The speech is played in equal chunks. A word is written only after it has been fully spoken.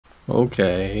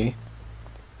Okay.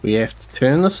 We have to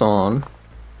turn this on.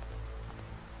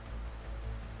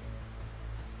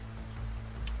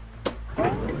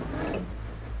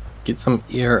 Get some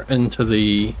air into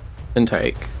the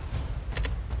intake.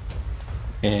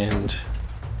 And...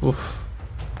 oof.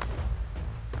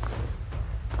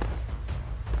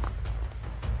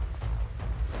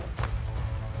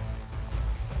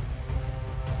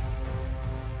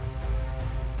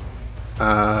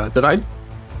 Did I...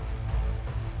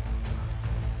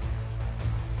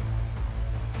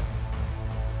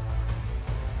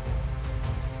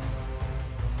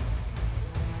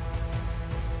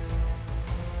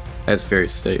 That's very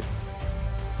steep.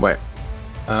 Wait.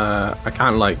 I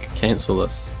can't, like, cancel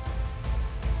this.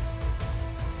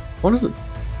 What is it?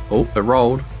 Oh, it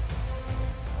rolled.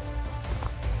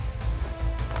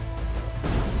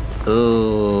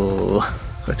 Oh,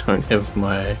 I don't have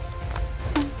my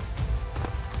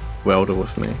welder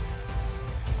with me.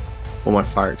 Or my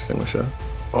fire extinguisher.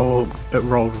 Oh, it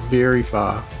rolled very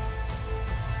far.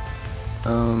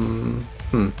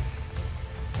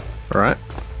 Alright.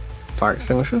 Fire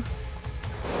extinguisher.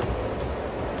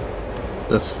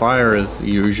 This fire is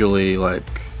usually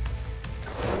like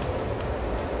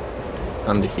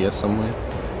under here somewhere.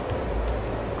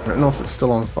 I don't know if it's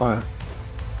still on fire.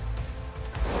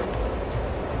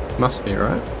 Must be,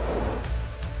 right?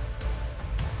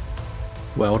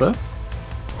 Welder.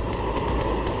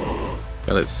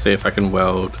 Okay, let's see if I can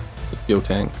weld the fuel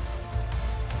tank.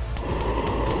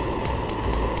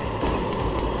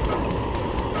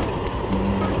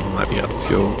 Might be out of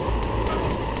fuel.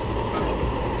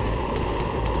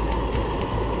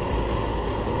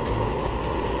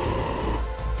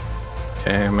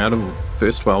 Okay, I'm out of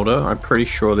first welder. I'm pretty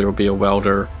sure there will be a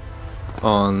welder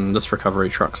on this recovery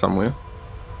truck somewhere.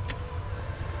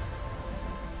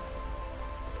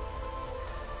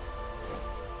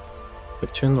 I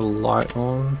turn the light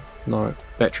on. No,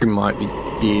 battery might be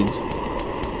dead.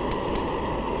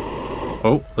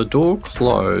 Oh, the door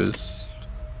closed.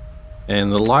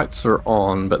 And the lights are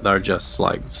on, but they're just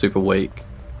like super weak.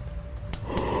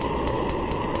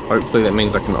 Hopefully that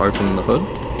means I can open the hood.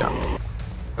 Yeah.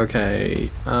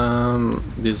 Okay,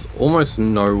 there's almost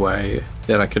no way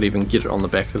that I could even get it on the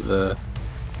back of the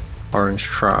orange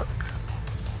truck.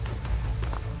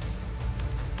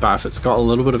 But if it's got a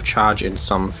little bit of charge and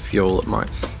some fuel, it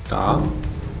might start.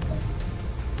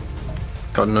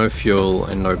 Got no fuel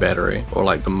and no battery, or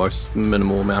like the most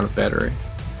minimal amount of battery.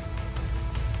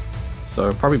 So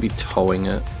I'll probably be towing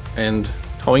it, and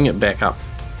towing it back up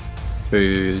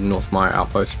to North Mire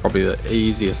Outpost is probably the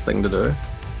easiest thing to do.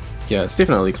 Yeah, it's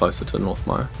definitely closer to North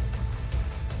Mire.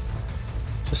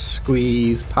 Just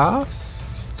squeeze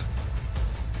past.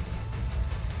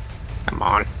 Come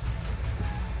on.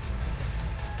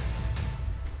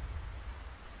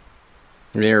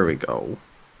 There we go.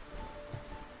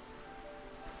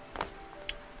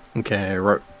 Okay,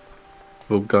 rope.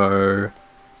 We'll go.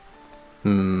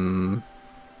 Oh,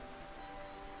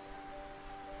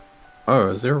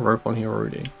 is there a rope on here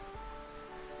already?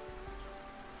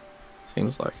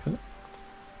 Seems like it.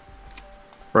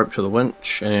 Rope to the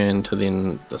winch and to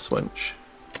then this winch.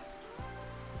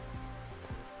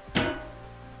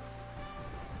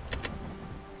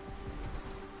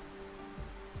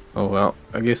 Oh well,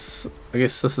 I guess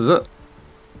this is it.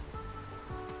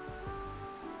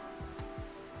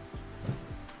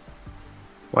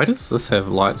 Why does this have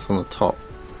lights on the top?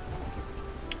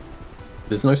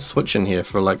 There's no switch in here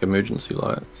for like emergency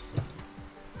lights.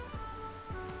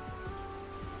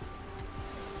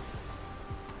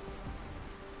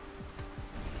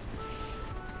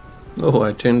 Oh,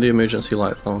 I turned the emergency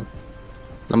lights on.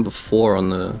 Number 4 on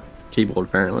the keyboard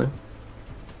apparently.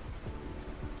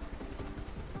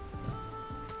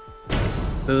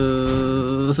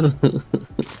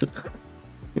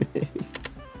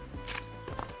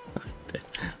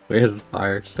 Where's the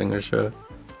fire extinguisher?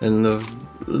 And the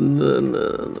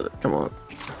come on.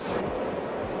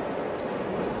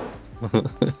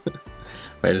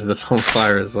 Wait, is this on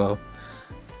fire as well?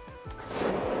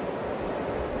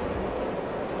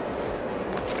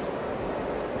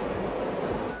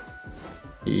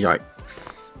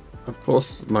 Yikes. Of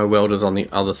course my welder's on the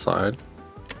other side.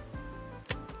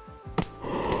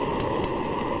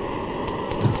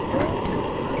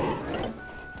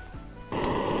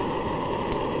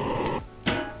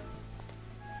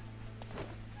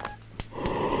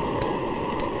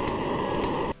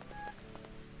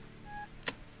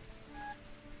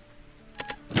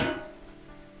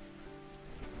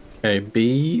 Okay,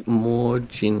 be more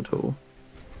gentle.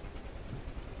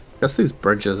 Guess these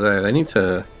bridges, they need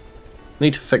to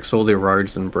fix all their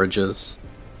roads and bridges.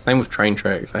 Same with train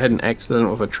tracks. I had an accident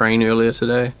with a train earlier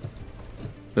today.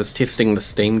 was testing the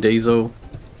steam diesel,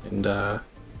 and the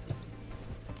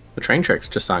train tracks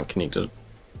just aren't connected.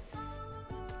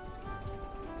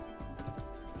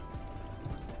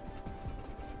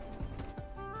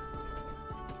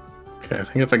 Okay, I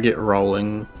think if I get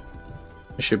rolling,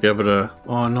 I should be able to...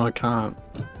 Oh no, I can't.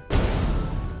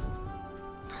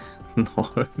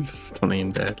 No, it's gonna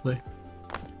end badly.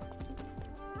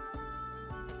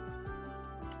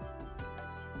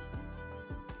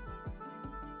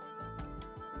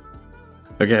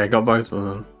 Okay, I got both of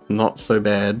them. Not so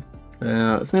bad.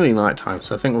 It's nearly night time,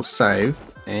 so I think we'll save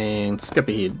and skip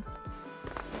ahead.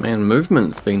 Man,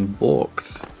 movement's been balked.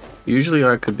 Usually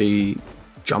I could be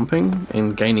jumping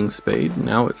and gaining speed.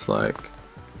 Now it's like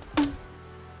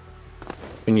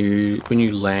when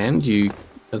you land,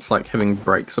 it's like having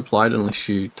brakes applied unless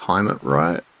you time it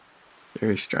right.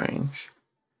 Very strange.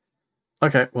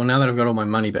 Okay, well now that I've got all my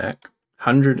money back,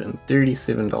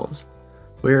 $137.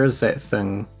 Where is that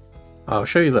thing? I'll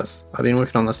show you this. I've been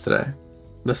working on this today.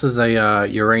 This is a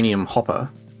uranium hopper.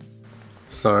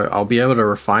 So I'll be able to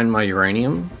refine my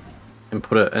uranium and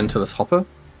put it into this hopper.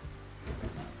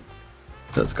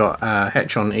 That's got a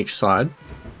hatch on each side.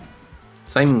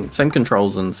 Same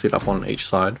controls and setup on each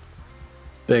side.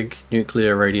 Big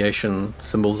nuclear radiation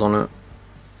symbols on it.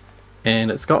 And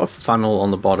it's got a funnel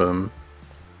on the bottom.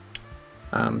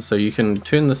 So you can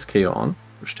turn this key on,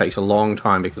 which takes a long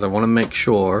time because I want to make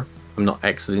sure I'm not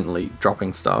accidentally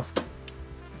dropping stuff.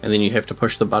 And then you have to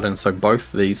push the button, so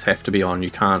both these have to be on. You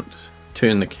can't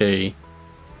turn the key,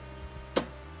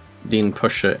 then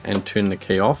push it and turn the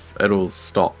key off. It'll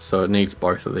stop, so it needs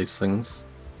both of these things.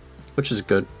 Which is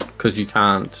good, because you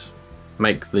can't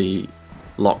make the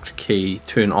locked key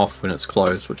turn off when it's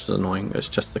closed, which is annoying. It's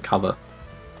just the cover.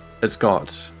 It's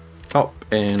got top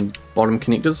and bottom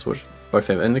connectors, which both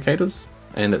have indicators.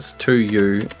 And it's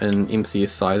 2U in MCS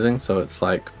sizing, so it's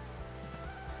like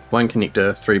one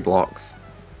connector, 3 blocks,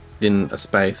 then a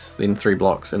space, then 3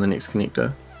 blocks, and the next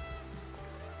connector.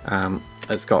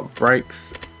 It's got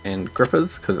brakes and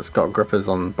grippers, because it's got grippers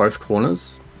on both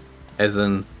corners, as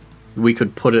in we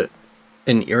could put it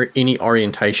in any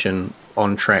orientation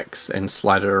on tracks and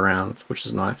slide it around, which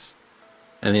is nice.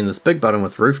 And then this big button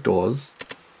with roof doors.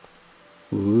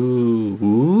 Ooh,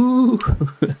 ooh.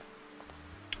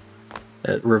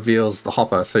 It reveals the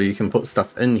hopper, so you can put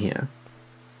stuff in here.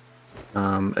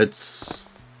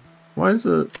 Why is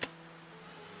it?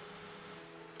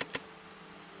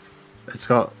 It's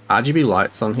got RGB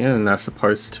lights on here, and they're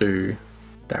supposed to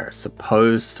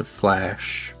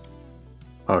flash.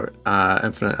 Oh,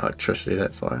 infinite electricity,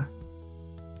 that's why.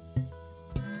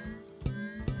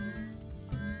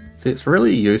 See, it's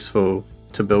really useful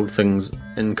to build things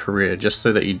in Korea just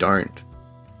so that you don't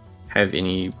have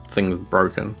any things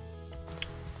broken.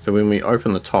 So when we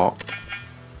open the top,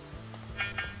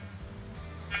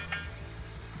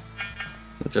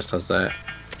 it just does that.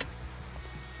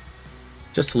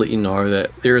 Just to let you know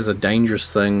that there is a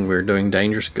dangerous thing, we're doing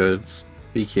dangerous goods,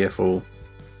 be careful.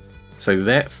 So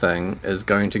that thing is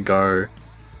going to go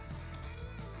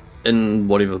in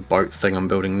whatever boat thing I'm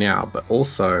building now, but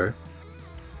also,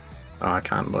 oh, I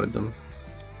can't load them.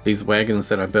 These wagons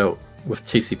that I built with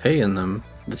TCP in them,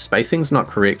 the spacing's not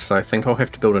correct, so I think I'll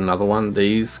have to build another one.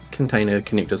 These container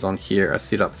connectors on here are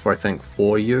set up for, I think,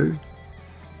 4U.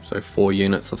 So 4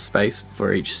 units of space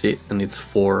for each set, and there's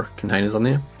 4 containers on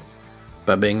there.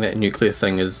 But being that nuclear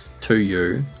thing is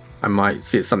 2U, I might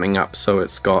set something up so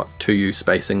it's got 2U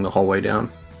spacing the whole way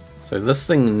down. So this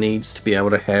thing needs to be able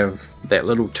to have that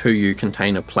little 2U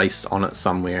container placed on it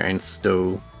somewhere and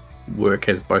still work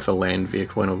as both a land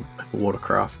vehicle and a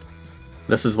watercraft.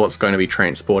 This is what's going to be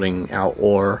transporting our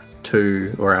ore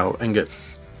to, or our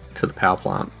ingots to the power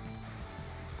plant.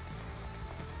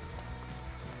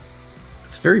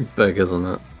 It's very big, isn't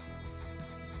it?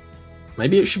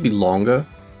 Maybe it should be longer,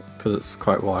 because it's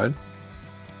quite wide.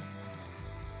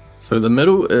 So the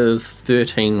middle is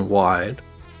 13 wide,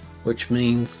 which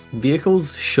means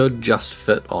vehicles should just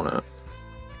fit on it.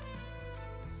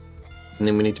 And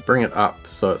then we need to bring it up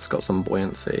so it's got some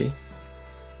buoyancy.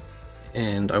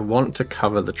 And I want to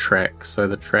cover the track, so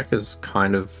the track is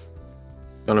kind of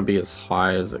going to be as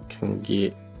high as it can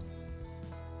get.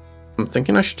 I'm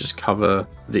thinking I should just cover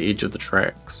the edge of the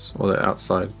tracks, or the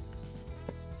outside.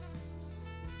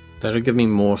 That'll give me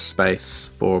more space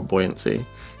for buoyancy.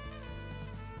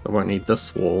 I won't need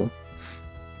this wall.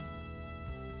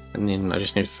 And then I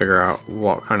just need to figure out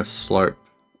what kind of slope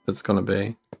it's going to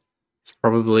be. It's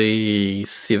probably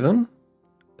 7.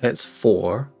 That's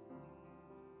 4.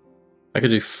 I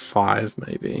could do 5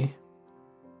 maybe.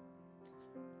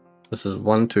 This is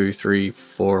 1, 2, 3,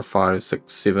 4, 5,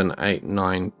 6, 7, 8,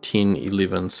 9, 10,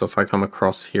 11. So if I come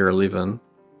across here 11,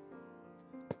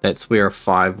 That's where a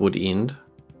 5 would end.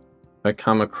 If I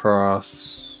come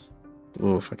across...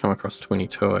 Oh, if I come across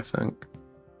 22, I think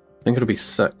it'll be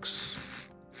 6.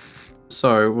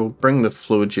 So we'll bring the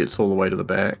fluid jets all the way to the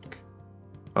back.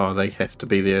 Oh, they have to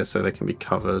be there so they can be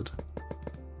covered.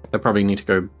 They probably need to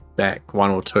go back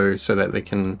 1 or 2 so that they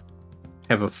can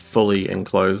have a fully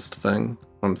enclosed thing.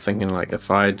 I'm thinking like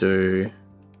if I do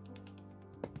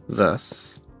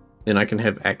this, then I can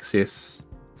have access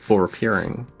for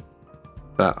repairing.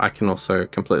 But I can also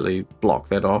completely block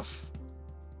that off.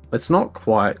 It's not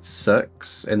quite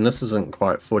 6, and this isn't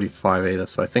quite 45 either,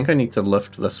 so I think I need to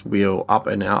lift this wheel up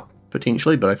and out,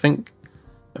 potentially, but I think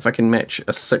if I can match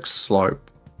a 6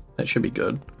 slope, that should be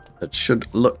good. It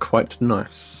should look quite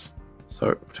nice.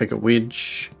 So, take a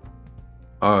wedge.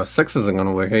 Oh, 6 isn't going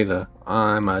to work either.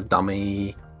 I'm a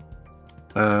dummy.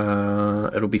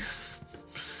 It'll be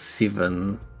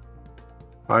 7.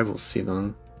 5 or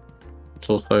 7. It's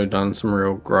also done some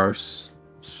real gross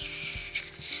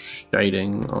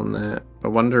shading on that. I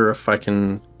wonder if I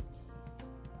can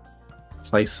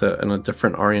place it in a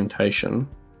different orientation.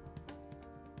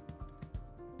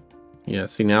 Yeah,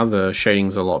 see now the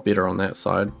shading's a lot better on that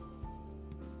side.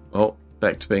 Oh,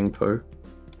 back to being poo.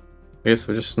 I guess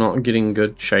we're just not getting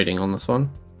good shading on this one.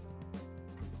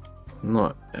 I'm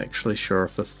not actually sure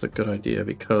if this is a good idea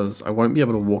because I won't be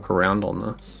able to walk around on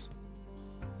this.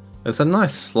 It's a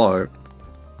nice slope.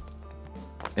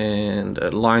 And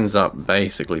it lines up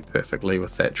basically perfectly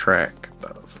with that track,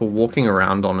 but for walking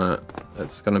around on it,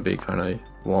 it's going to be kind of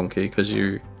wonky because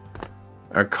you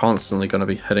are constantly going to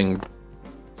be hitting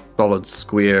solid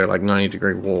square like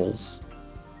 90-degree walls.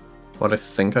 What I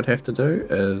think I'd have to do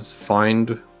is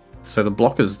find, so the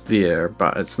block is there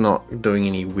but it's not doing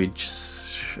any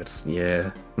wedge. It's,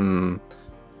 yeah,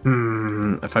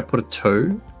 if I put a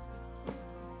 2,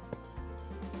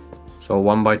 so a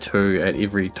 1 by 2 at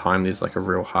every time there's like a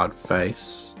real hard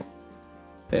face,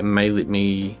 that may let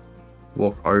me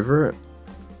walk over it.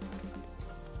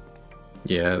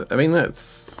 Yeah, I mean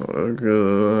that's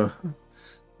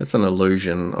it's an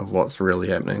illusion of what's really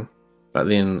happening. But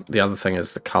then the other thing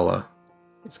is the color.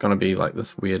 It's going to be like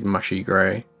this weird mushy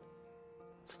grey.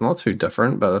 It's not too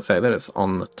different, but the fact that it's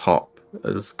on the top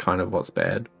is kind of what's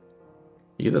bad.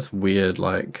 You get this weird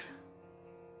like...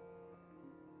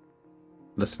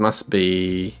 This must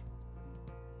be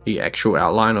the actual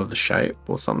outline of the shape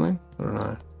or something. I don't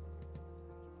know.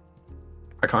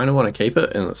 I kind of want to keep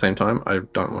it, and at the same time, I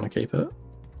don't want to keep it.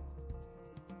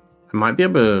 I might be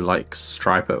able to like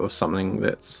stripe it with something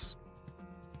that's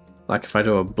like if I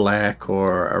do a black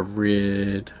or a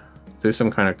red, do some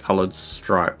kind of colored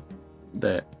stripe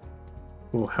that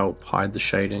will help hide the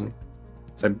shading.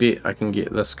 So I bet I can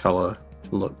get this color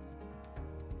to look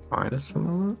kind of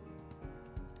similar.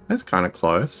 That's kind of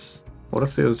close. What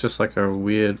if there was just like a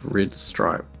weird red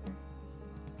stripe?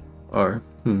 Oh,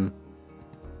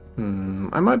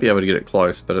 I might be able to get it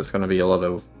close, but it's going to be a lot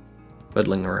of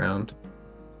fiddling around.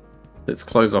 Let's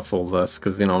close off all this,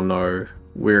 because then I'll know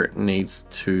where it needs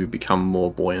to become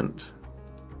more buoyant.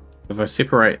 If I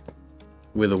separate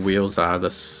where the wheels are,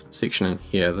 this section in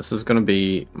here, this is going to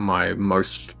be my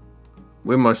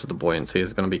where most of the buoyancy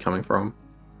is going to be coming from.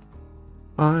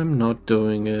 I'm not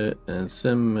doing it in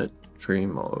symmetry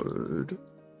mode.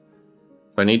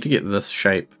 I need to get this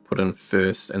shape put in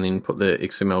first and then put the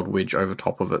XML wedge over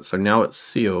top of it. So now it's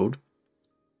sealed,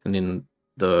 and then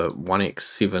the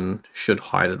 1x7 should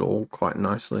hide it all quite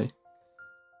nicely.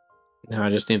 Now I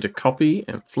just need to copy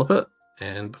and flip it,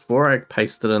 and before I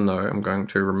paste it in though, I'm going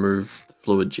to remove the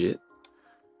fluid jet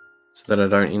so that I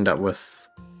don't end up with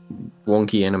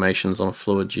wonky animations on a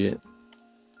fluid jet.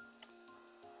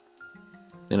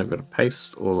 Then I've got to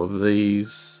paste all of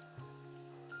these.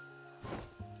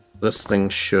 This thing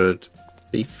should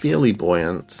be fairly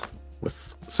buoyant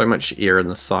with so much air in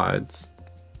the sides.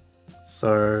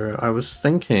 So I was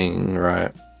thinking,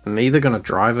 right, I'm either going to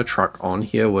drive a truck on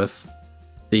here with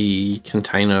the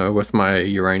container with my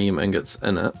uranium ingots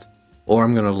in it, or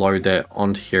I'm going to load that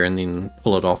onto here and then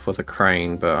pull it off with a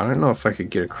crane, but I don't know if I could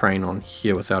get a crane on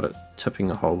here without it tipping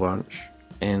a whole bunch.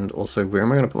 And also, where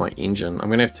am I going to put my engine? I'm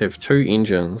going to have 2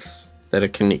 engines that are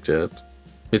connected.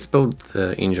 Let's build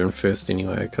the engine first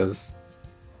anyway, because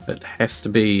it has to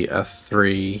be a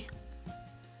 3x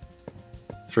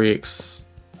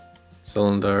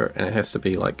cylinder, and it has to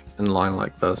be like in line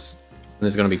like this. And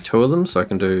there's going to be 2 of them, so I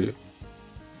can do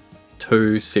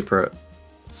 2 separate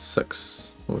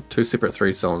 6 or 2 separate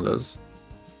 3 cylinders.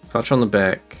 Clutch on the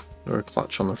back or a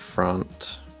clutch on the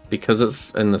front. Because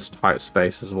it's in this tight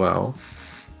space as well,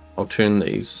 I'll turn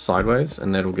these sideways,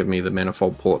 and that'll give me the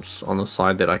manifold ports on the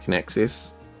side that I can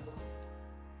access.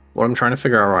 What I'm trying to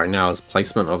figure out right now is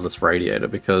placement of this radiator,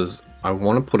 because I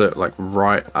want to put it like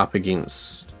right up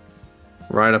against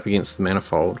the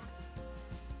manifold.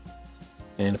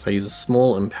 And if I use a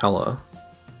small impeller,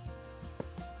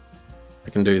 I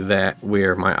can do that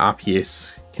where my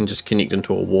RPS can just connect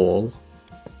into a wall,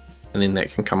 and then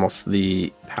that can come off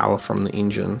the power from the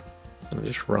engine. And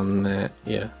just run that,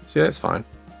 yeah, see, that's fine.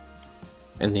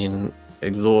 And then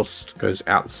exhaust goes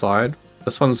outside.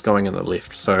 This one's going in the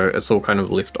left, so it's all kind of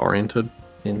left oriented.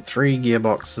 And 3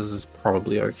 gearboxes is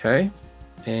probably okay.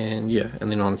 And yeah,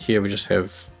 and then on here we just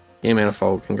have air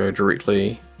manifold can go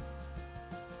directly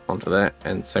onto that,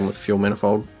 and same with fuel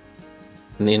manifold.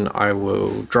 And then I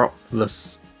will drop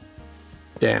this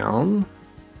down,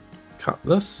 cut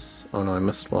this, oh no, I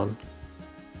missed one,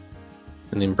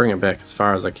 and then bring it back as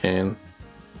far as I can.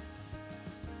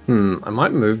 I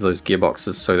might move those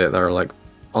gearboxes so that they're like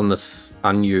on this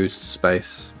unused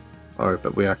space. Oh,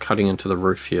 but we are cutting into the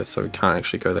roof here, so we can't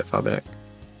actually go that far back.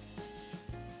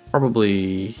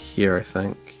 Probably here, I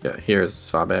think. Yeah, here is as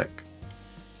far back.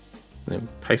 And then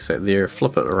paste that there,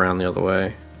 flip it around the other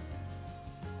way.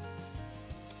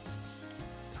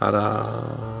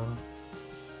 Ta-da!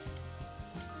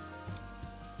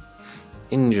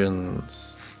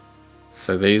 Engines.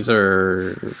 So these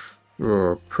are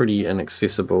pretty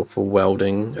inaccessible for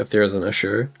welding if there is an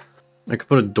issue. I could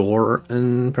put a door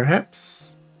in,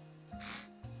 perhaps.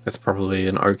 That's probably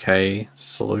an okay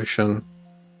solution.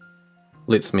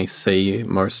 Lets me see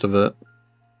most of it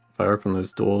if I open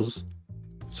those doors.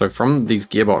 So from these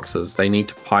gearboxes, they need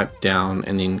to pipe down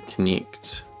and then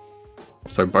connect.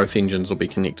 So both engines will be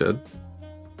connected.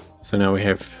 So now we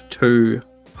have 2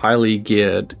 highly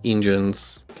geared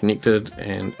engines connected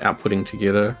and outputting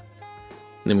together.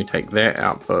 And then we take that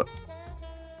output,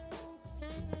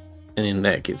 and then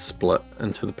that gets split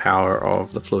into the power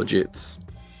of the fluid jets.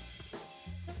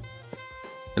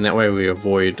 And that way we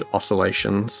avoid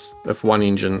oscillations. If one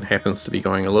engine happens to be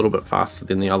going a little bit faster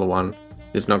than the other one,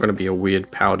 there's not going to be a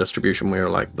weird power distribution where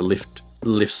like the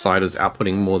left side is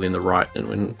outputting more than the right, and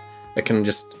when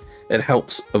it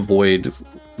helps avoid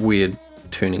weird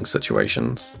tuning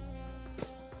situations.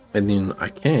 And then I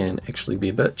can actually be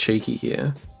a bit cheeky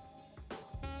here.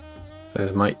 So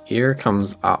my air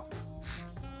comes up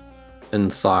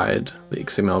inside the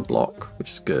XML block,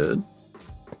 which is good.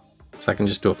 So I can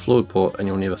just do a fluid port and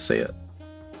you'll never see it.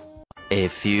 A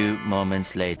few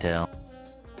moments later.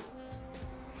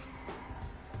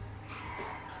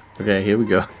 Okay, here we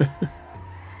go.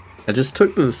 I just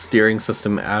took the steering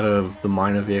system out of the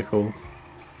miner vehicle.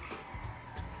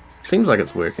 Seems like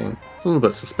it's working. It's a little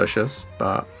bit suspicious,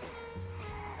 but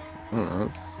I don't know,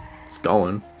 it's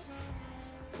going.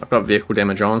 I've got vehicle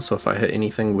damage on, so if I hit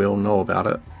anything, we'll know about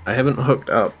it. I haven't hooked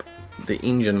up the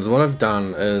engines. What I've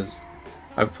done is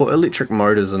I've put electric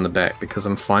motors in the back because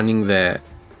I'm finding that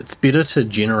it's better to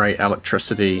generate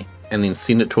electricity and then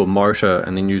send it to a motor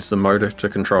and then use the motor to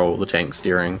control the tank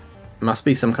steering. It must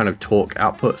be some kind of torque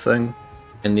output thing.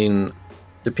 And then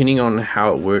depending on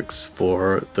how it works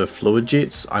for the fluid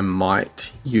jets, I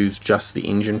might use just the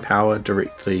engine power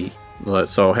directly.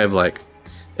 So I'll have like,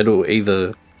 it'll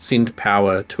either send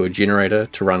power to a generator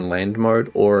to run land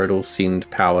mode, or it'll send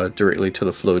power directly to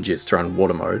the fluid jets to run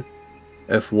water mode.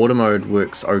 If water mode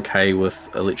works okay with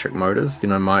electric motors,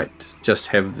 then I might just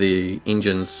have the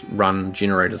engines run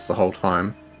generators the whole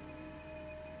time.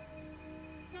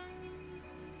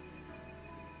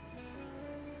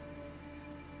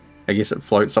 I guess it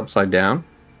floats upside down.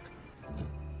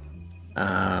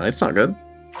 That's not good.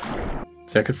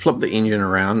 So I could flip the engine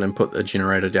around and put the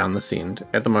generator down this end.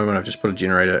 At the moment I've just put a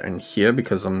generator in here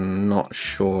because I'm not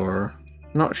sure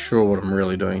what I'm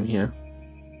really doing here.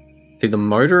 See, the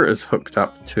motor is hooked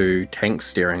up to tank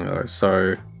steering though,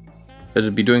 so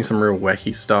it'd be doing some real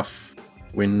wacky stuff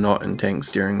when not in tank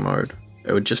steering mode.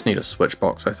 It would just need a switch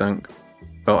box, I think.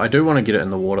 Well, I do want to get it in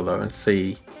the water though and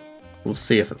see, we'll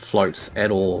see if it floats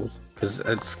at all, because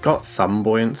it's got some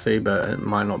buoyancy, but it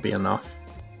might not be enough.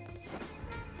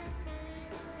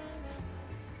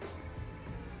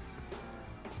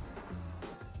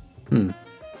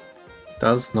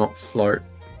 Does not float.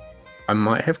 I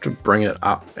might have to bring it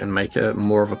up and make it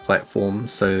more of a platform,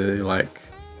 so like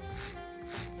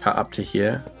cut up to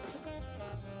here.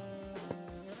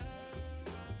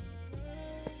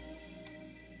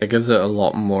 It gives it a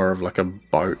lot more of like a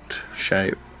boat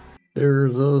shape.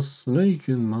 There's a snake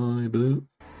in my boot.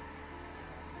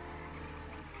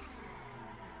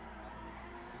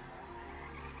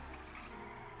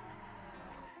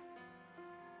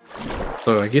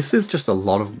 So I guess there's just a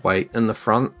lot of weight in the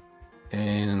front,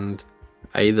 and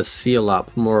I either seal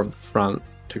up more of the front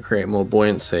to create more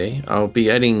buoyancy. I'll be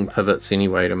adding pivots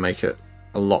anyway to make it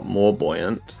a lot more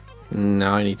buoyant.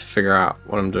 Now I need to figure out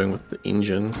what I'm doing with the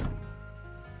engine.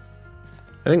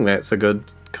 I think that's a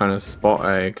good kind of spot,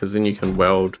 because then you can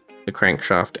weld the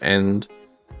crankshaft and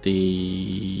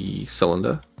the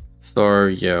cylinder. So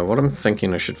yeah, what I'm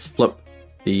thinking, I should flip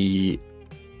the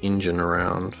engine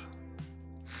around.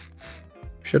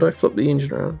 Should I flip the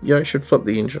engine around? Yeah, I should flip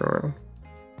the engine around.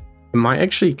 I might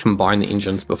actually combine the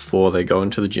engines before they go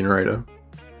into the generator,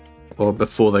 or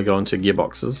before they go into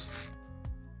gearboxes.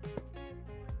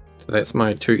 So that's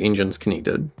my 2 engines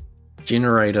connected.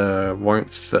 Generator won't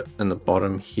fit in the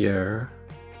bottom here.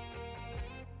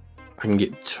 I can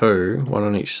get 2, one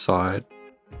on each side.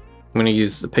 I'm going to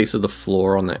use the piece of the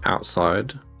floor on the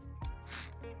outside,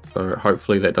 so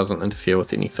hopefully that doesn't interfere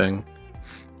with anything.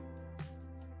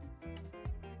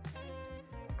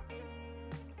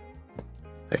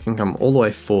 They can come all the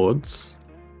way forwards.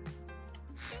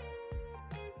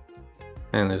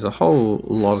 And there's a whole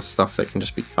lot of stuff that can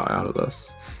just be cut out of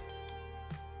this.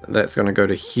 That's going to go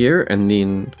to here, and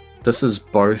then this is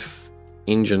both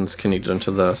engines connected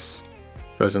into this.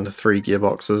 Goes into 3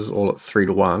 gearboxes, all at 3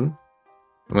 to 1.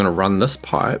 I'm going to run this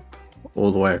pipe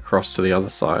all the way across to the other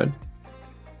side.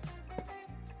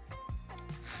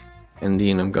 And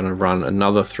then I'm going to run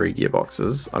another 3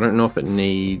 gearboxes. I don't know if it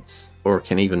needs or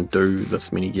can even do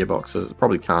this many gearboxes. It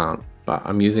probably can't, but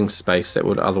I'm using space that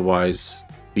would otherwise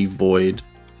be void,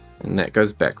 and that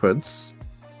goes backwards.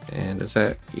 And is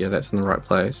that, yeah, that's in the right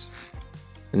place.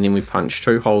 And then we punch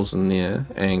 2 holes in there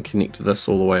and connect this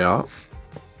all the way up,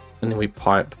 and then we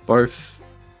pipe both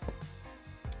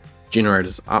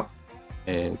generators up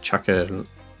and chuck it a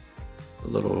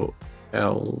little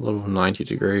 90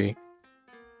 degree.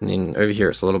 And then over here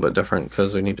it's a little bit different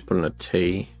because we need to put in a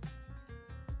T.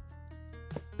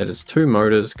 That is 2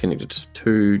 motors connected to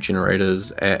 2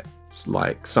 generators at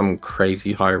like some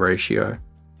crazy high ratio.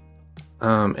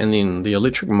 And then the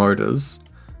electric motors,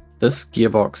 this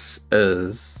gearbox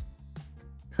is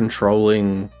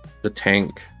controlling the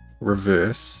tank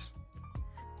reverse.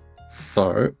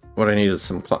 So what I need is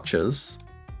some clutches.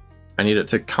 I need it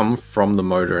to come from the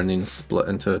motor and then split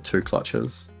into 2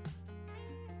 clutches.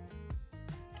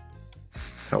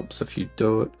 Helps if you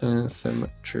do it in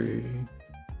symmetry.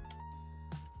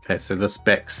 Okay, so this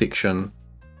back section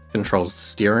controls the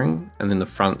steering, and then the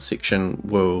front section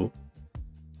will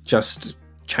just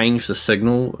change the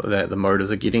signal that the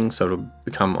motors are getting, so it'll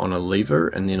become on a lever,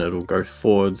 and then it'll go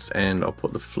forwards, and I'll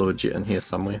put the fluid jet in here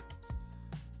somewhere.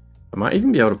 I might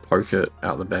even be able to poke it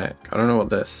out the back. I don't know what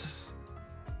this,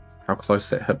 how close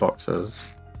that hitbox is.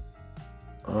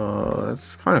 Oh,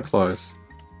 that's kind of close.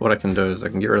 What I can do is I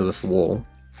can get rid of this wall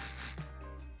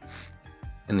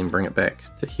and then bring it back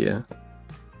to here.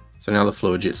 So now the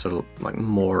fluid jets are like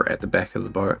more at the back of the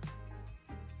boat.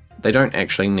 They don't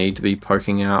actually need to be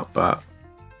poking out, but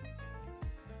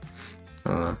I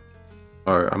don't know.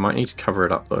 Oh, I might need to cover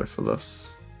it up though for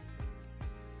this.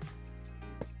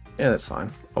 Yeah, that's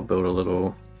fine. I'll build a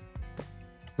little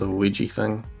wedgie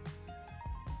thing.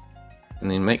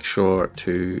 And then make sure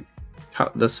to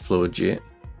cut this fluid jet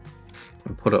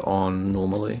and put it on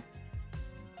normally.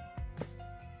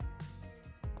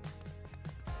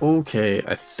 Okay,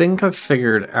 I think I've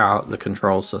figured out the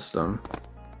control system.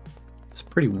 It's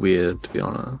pretty weird, to be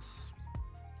honest.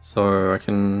 So I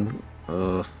can...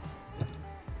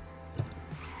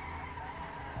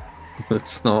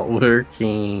 it's not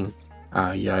working.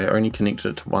 Yeah, I only connected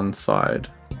it to one side.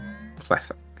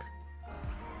 Classic.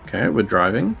 Okay, we're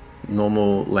driving.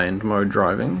 Normal land mode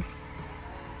driving.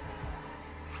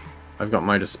 I've got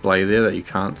my display there that you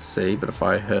can't see, but if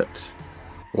I hit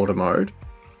auto mode,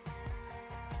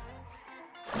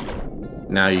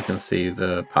 now you can see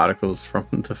the particles from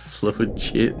the fluid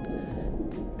jet.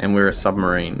 And we're a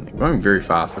submarine, going very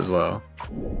fast as well.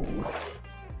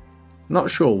 Not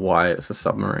sure why it's a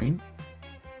submarine,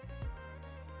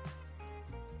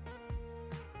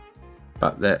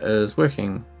 but that is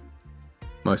working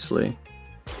mostly.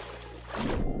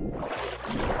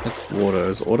 It's water.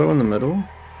 Is auto in the middle?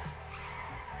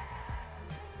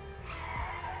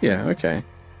 Yeah, okay.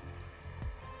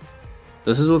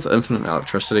 This is with infinite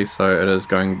electricity, so it is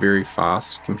going very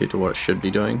fast compared to what it should be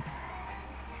doing.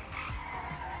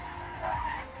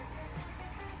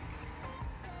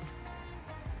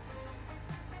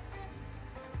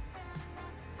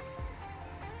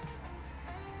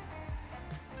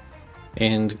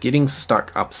 And getting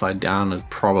stuck upside down is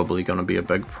probably going to be a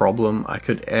big problem. I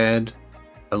could add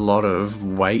a lot of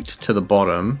weight to the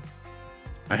bottom.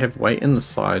 I have weight in the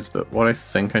sides, but what I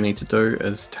think I need to do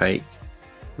is take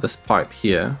this pipe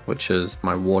here, which is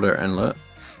my water inlet,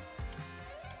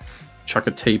 chuck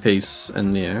a T-piece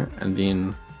in there, and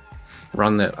then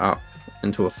run that up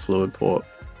into a fluid port.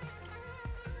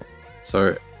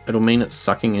 So it'll mean it's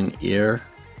sucking in air.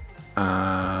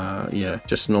 Yeah,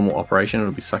 just normal operation,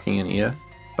 it'll be sucking in air.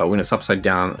 But when it's upside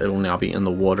down, it'll now be in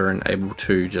the water and able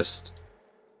to just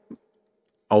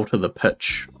alter the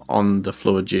pitch on the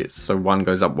fluid jets. So one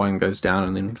goes up, one goes down,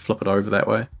 and then flip it over that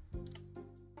way.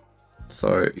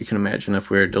 So you can imagine if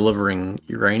we're delivering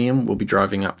uranium, we'll be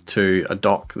driving up to a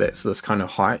dock that's this kind of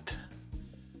height.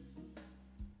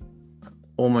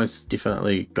 Almost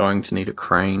definitely going to need a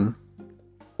crane,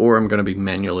 or I'm going to be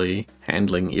manually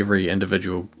handling every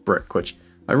individual brick, which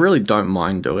I really don't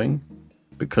mind doing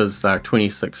because they're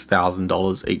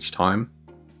 $26,000 each time.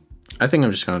 I think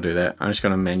I'm just going to do that. I'm just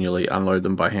going to manually unload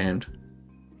them by hand.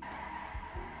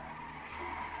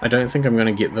 I don't think I'm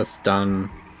going to get this done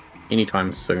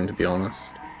anytime soon, to be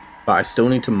honest, but I still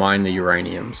need to mine the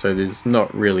uranium, so there's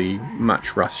not really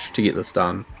much rush to get this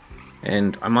done.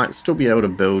 And I might still be able to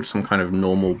build some kind of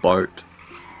normal boat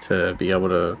to be able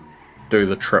to do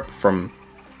the trip from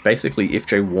basically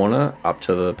FJ Warner up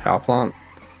to the power plant.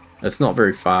 It's not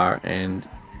very far, and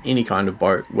any kind of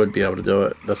boat would be able to do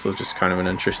it. This was just kind of an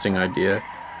interesting idea.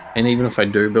 And even if I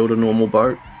do build a normal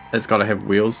boat, it's got to have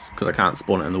wheels because I can't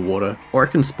spawn it in the water. Or I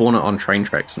can spawn it on train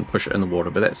tracks and push it in the water,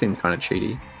 but that seems kind of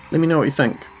cheaty. Let me know what you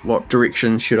think. What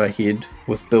direction should I head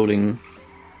with building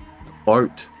a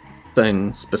boat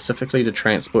thing specifically to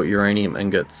transport uranium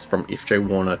ingots from FJ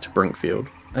Warner to Brinkfield?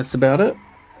 That's about it.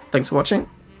 Thanks for watching.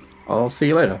 I'll see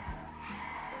you later.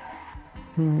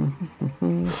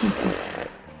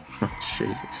 Oh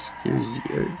jeez, excuse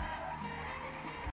you.